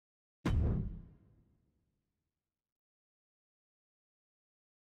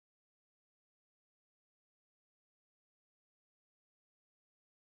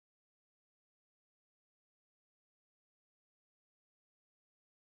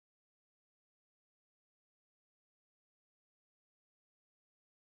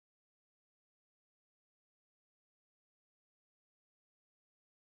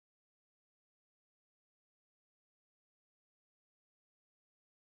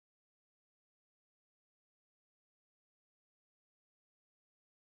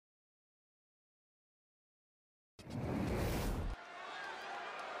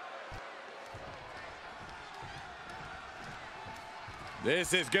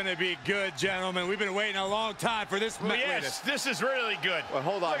This is going to be good, gentlemen. We've been waiting a long time for this. Yes, this is really good. Well,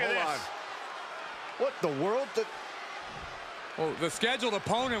 hold on. What the world? Well, the scheduled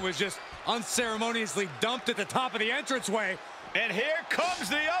opponent was just unceremoniously dumped at the top of the entranceway. And here comes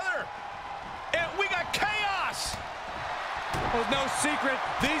the other. And we got chaos. Well, no secret,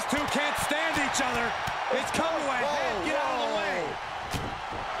 these two can't stand each other. It's come to a head. Get out of the way.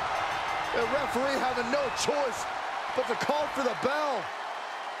 The referee having no choice but to call for the bell.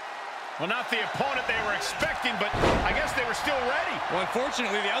 Well, not the opponent they were expecting, but I guess they were still ready. Well,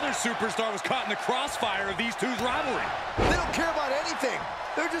 unfortunately, the other superstar was caught in the crossfire of these two's rivalry. They don't care about anything.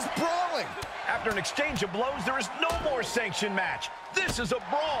 They're just brawling. After an exchange of blows, there is no more sanctioned match. This is a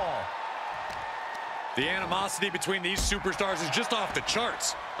brawl. The animosity between these superstars is just off the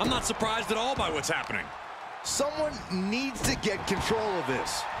charts. I'm not surprised at all by what's happening. Someone needs to get control of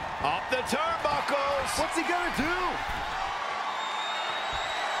this. Up the turnbuckles. What's he gonna do?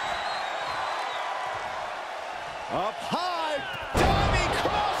 Up high. Diving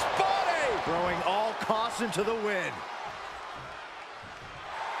crossbody. Throwing all caution to the wind.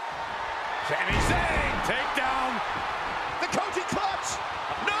 Sami Zayn, takedown. The coaching clutch.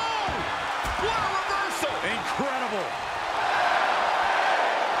 No! What a reversal! Incredible.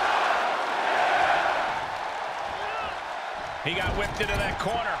 He got whipped into that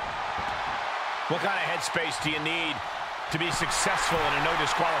corner. What kind of headspace do you need to be successful in a no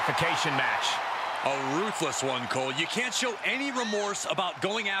disqualification match? A ruthless one, Cole. You can't show any remorse about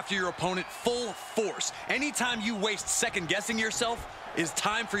going after your opponent full force. Anytime you waste second-guessing yourself is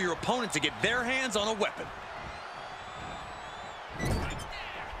time for your opponent to get their hands on a weapon.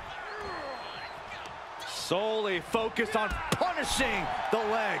 Solely focused on punishing the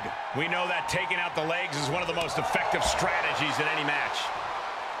leg. We know that taking out the legs is one of the most effective strategies in any match.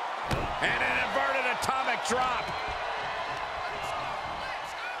 And an inverted atomic drop.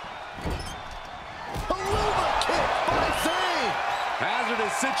 Haluva kick by Zayn.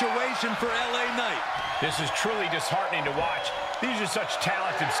 Hazardous situation for LA Knight. This is truly disheartening to watch. These are such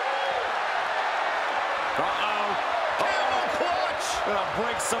talented... Camel clutch! Gonna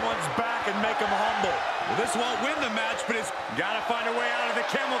break someone's back and make them humble. Well, this won't win the match, but it's gotta find a way out of the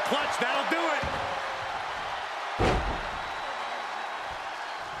camel clutch. That'll do it.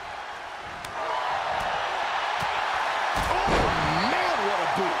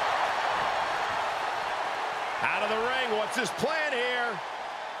 Out of the ring, what's his plan here?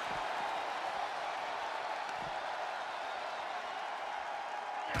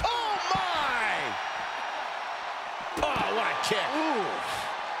 Oh, my! Oh, what a kick. Ooh.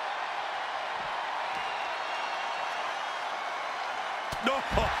 No!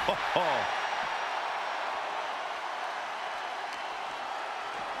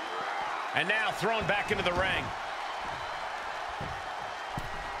 And now thrown back into the ring.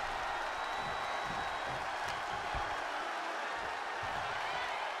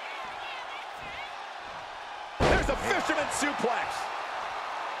 There's a fisherman suplex.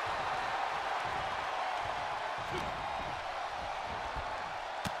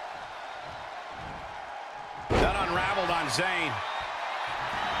 That unraveled on Zayn.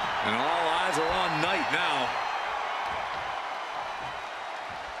 And all eyes are on Knight now.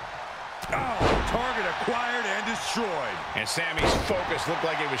 Oh, target acquired and destroyed. And Sami's focus looked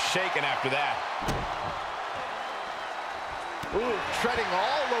like it was shaken after that. Ooh, treading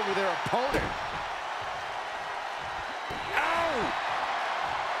all over their opponent. Ow!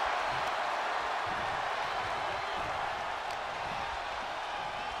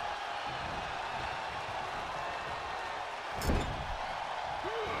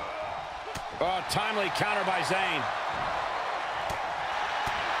 Oh, timely counter by Zayn.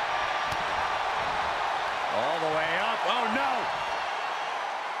 All the way up. Oh, no.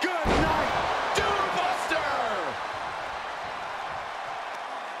 Good night, Doombuster!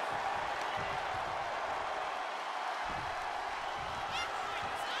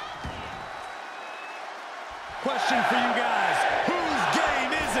 Question for you guys. Whose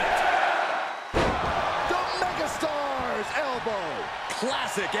game is it? The Megastar's elbow.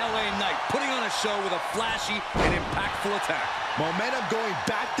 Classic LA Knight, putting on a show with a flashy and impactful attack. Momentum going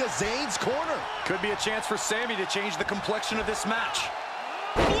back to Zayn's corner. Could be a chance for Sami to change the complexion of this match.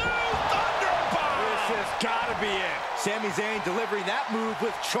 Blue Thunderbomb! This has got to be it. Sami Zayn delivering that move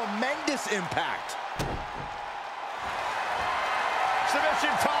with tremendous impact.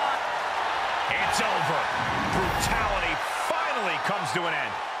 Submission time. It's over. Brutality finally comes to an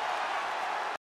end.